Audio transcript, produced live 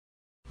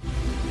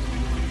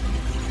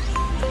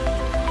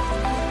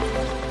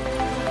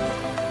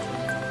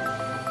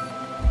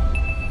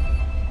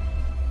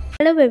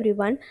Hello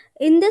everyone.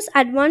 In this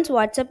advanced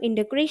WhatsApp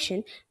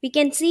integration, we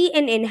can see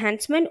an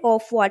enhancement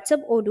of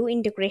WhatsApp Odoo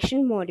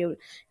integration module.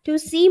 To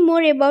see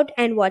more about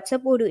an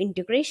WhatsApp Odoo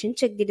integration,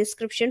 check the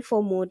description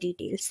for more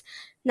details.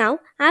 Now,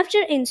 after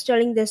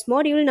installing this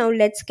module, now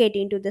let's get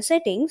into the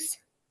settings.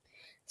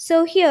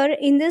 So here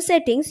in the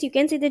settings, you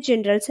can see the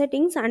general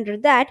settings. Under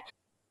that,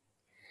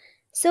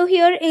 so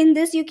here in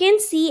this you can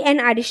see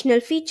an additional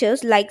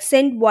features like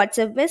send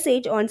WhatsApp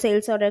message on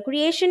sales order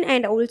creation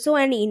and also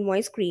an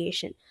invoice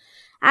creation.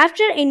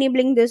 After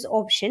enabling this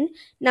option,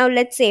 now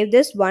let's save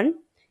this one.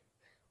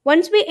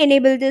 Once we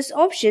enable this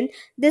option,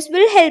 this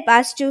will help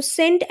us to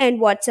send an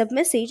WhatsApp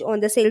message on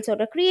the sales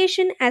order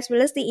creation as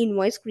well as the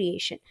invoice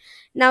creation.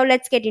 Now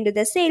let's get into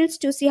the sales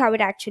to see how it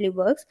actually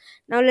works.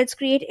 Now let's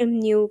create a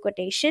new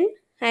quotation,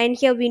 and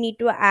here we need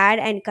to add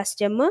an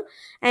customer,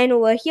 and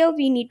over here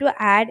we need to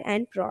add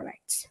an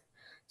products.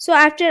 So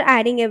after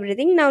adding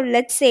everything, now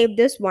let's save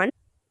this one.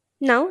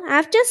 Now,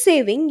 after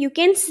saving, you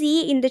can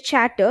see in the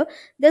chatter,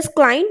 this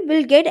client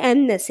will get a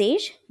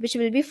message which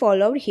will be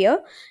followed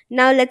here.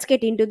 Now, let's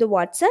get into the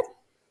WhatsApp.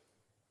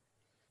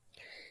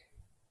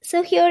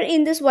 So here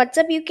in this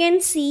WhatsApp, you can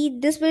see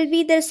this will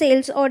be the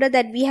sales order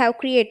that we have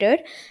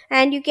created,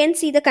 and you can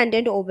see the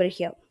content over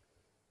here.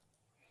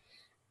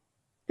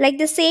 Like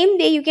the same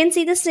day, you can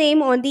see the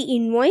same on the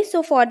invoice.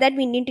 So for that,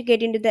 we need to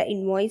get into the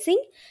invoicing.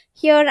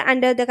 Here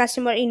under the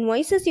customer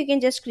invoices, you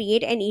can just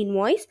create an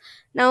invoice.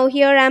 Now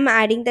here I'm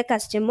adding the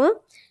customer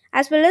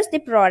as well as the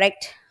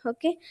product.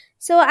 Okay.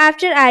 So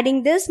after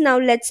adding this, now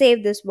let's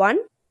save this one.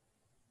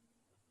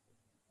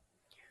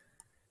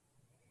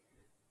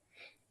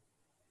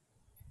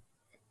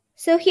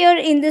 So here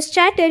in this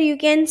chatter, you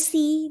can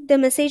see the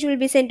message will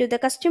be sent to the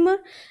customer,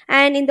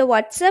 and in the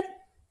WhatsApp,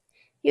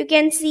 you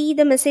can see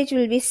the message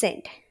will be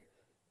sent.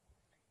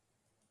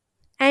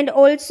 And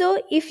also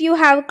if you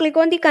have click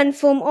on the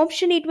confirm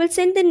option, it will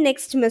send the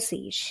next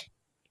message.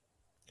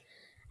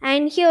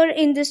 And here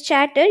in this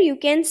chatter, you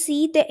can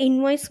see the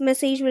invoice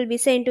message will be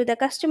sent to the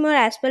customer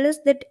as well as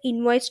that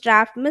invoice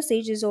draft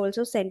message is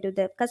also sent to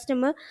the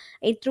customer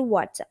through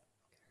WhatsApp.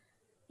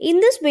 In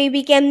this way,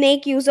 we can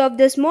make use of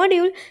this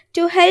module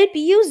to help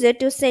user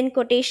to send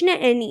quotation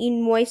and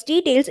invoice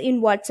details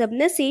in WhatsApp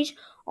message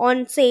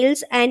on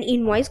sales and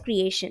invoice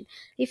creation.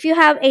 If you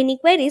have any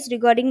queries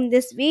regarding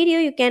this video,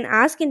 you can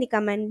ask in the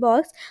comment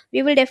box.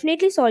 We will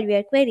definitely solve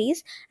your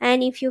queries.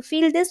 And if you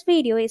feel this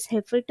video is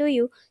helpful to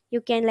you,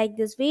 you can like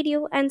this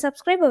video and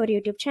subscribe our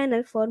YouTube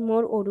channel for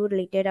more Odoo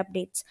related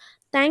updates.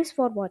 Thanks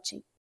for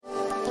watching.